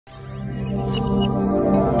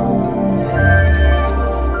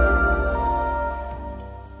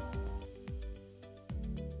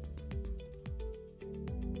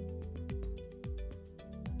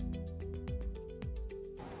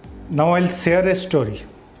Now I'll share a story.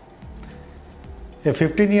 A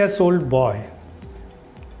 15 years old boy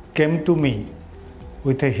came to me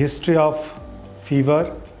with a history of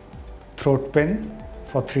fever, throat pain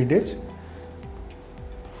for 3 days,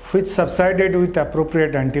 which subsided with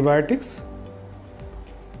appropriate antibiotics.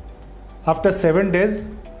 After 7 days,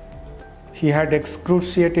 he had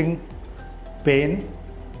excruciating pain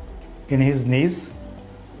in his knees,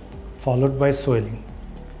 followed by swelling.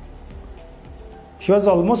 He was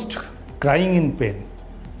almost crying in pain.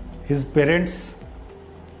 His parents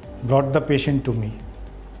brought the patient to me.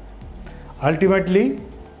 Ultimately,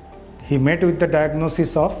 he met with the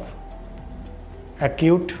diagnosis of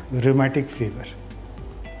acute rheumatic fever.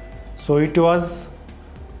 So it was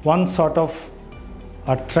one sort of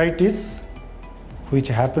arthritis which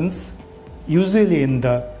happens usually in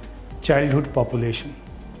the childhood population.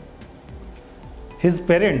 His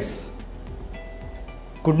parents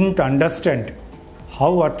couldn't understand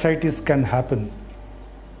how arthritis can happen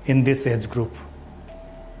in this age group.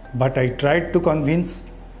 But I tried to convince.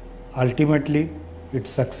 Ultimately, it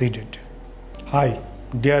succeeded. Hi,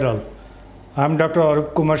 dear all. I am Dr.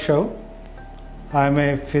 Arup Kumar Sahu. I am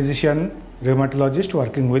a physician rheumatologist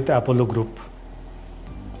working with Apollo Group.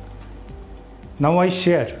 Now I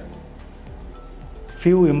share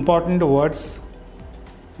few important words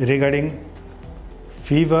regarding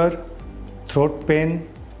fever, throat pain,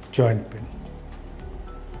 joint pain,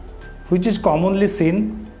 which is commonly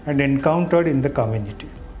seen and encountered in the community.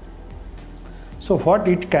 So what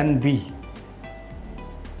it can be?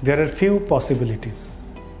 There are few possibilities.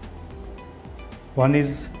 One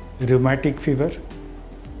is rheumatic fever,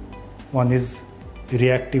 one is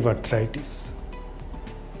reactive arthritis.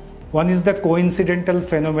 One is the coincidental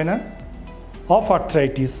phenomena of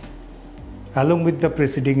arthritis along with the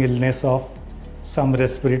preceding illness of some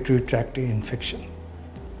respiratory tract infection.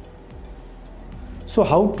 So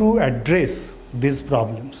how to address these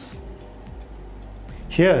problems?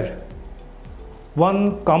 Here,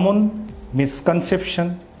 one common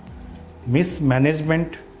misconception,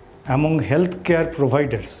 mismanagement among healthcare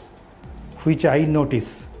providers which I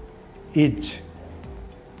notice is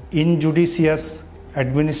injudicious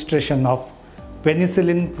administration of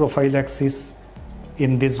penicillin prophylaxis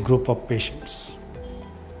in this group of patients.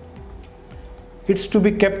 It's to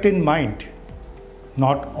be kept in mind,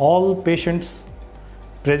 not all patients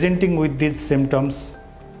presenting with these symptoms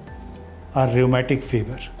are rheumatic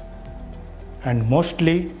fever, and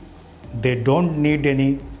mostly they don't need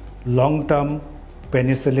any long-term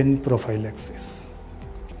penicillin prophylaxis.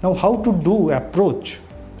 Now, how to approach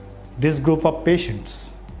this group of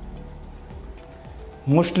patients?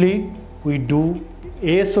 Mostly we do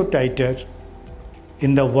ASO titer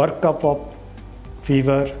in the workup of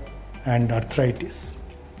fever and arthritis.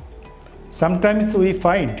 Sometimes we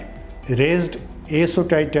find raised ASO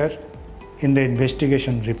titer in the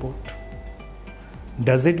investigation report.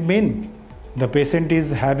 Does it mean the patient is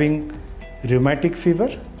having rheumatic fever?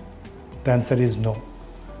 The answer is no.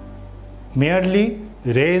 Merely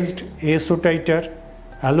raised ASO titer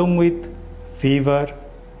along with fever,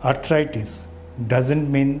 arthritis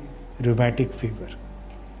doesn't mean rheumatic fever.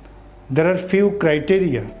 There are few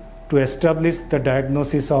criteria to establish the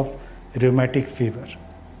diagnosis of rheumatic fever.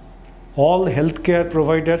 All healthcare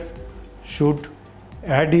providers should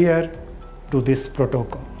adhere to this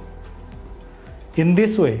protocol. In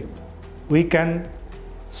this way, we can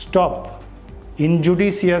stop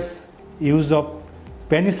injudicious use of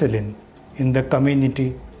penicillin in the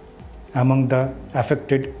community among the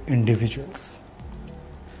affected individuals.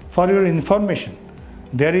 For your information,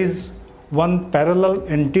 there is one parallel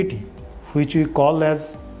entity which we call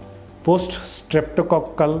as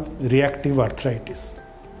post-streptococcal reactive arthritis.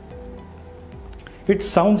 It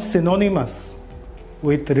sounds synonymous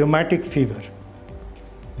with rheumatic fever,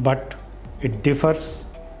 but it differs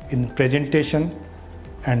in presentation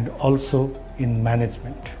and also in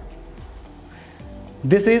management.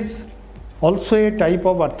 This is also a type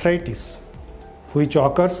of arthritis which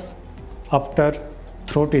occurs after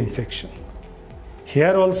throat infection.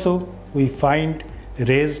 Here also we find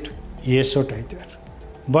raised ASO titer,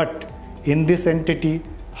 but in this entity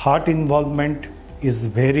heart involvement is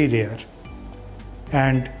very rare,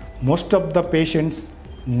 and most of the patients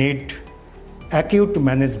need acute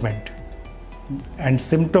management and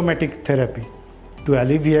symptomatic therapy to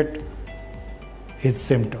alleviate his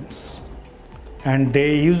symptoms, and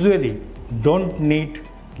they usually don't need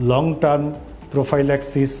long-term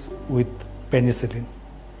prophylaxis with penicillin.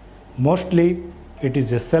 Mostly it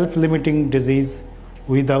is a self-limiting disease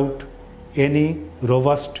without any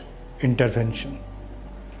robust intervention.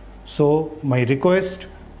 So my request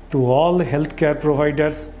to all healthcare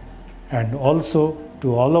providers and also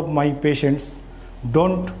to all of my patients,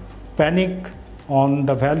 don't panic on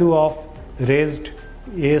the value of raised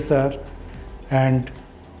ASR and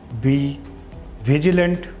be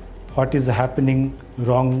vigilant what is happening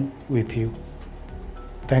wrong with you.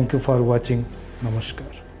 Thank you for watching.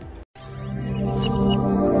 Namaskar.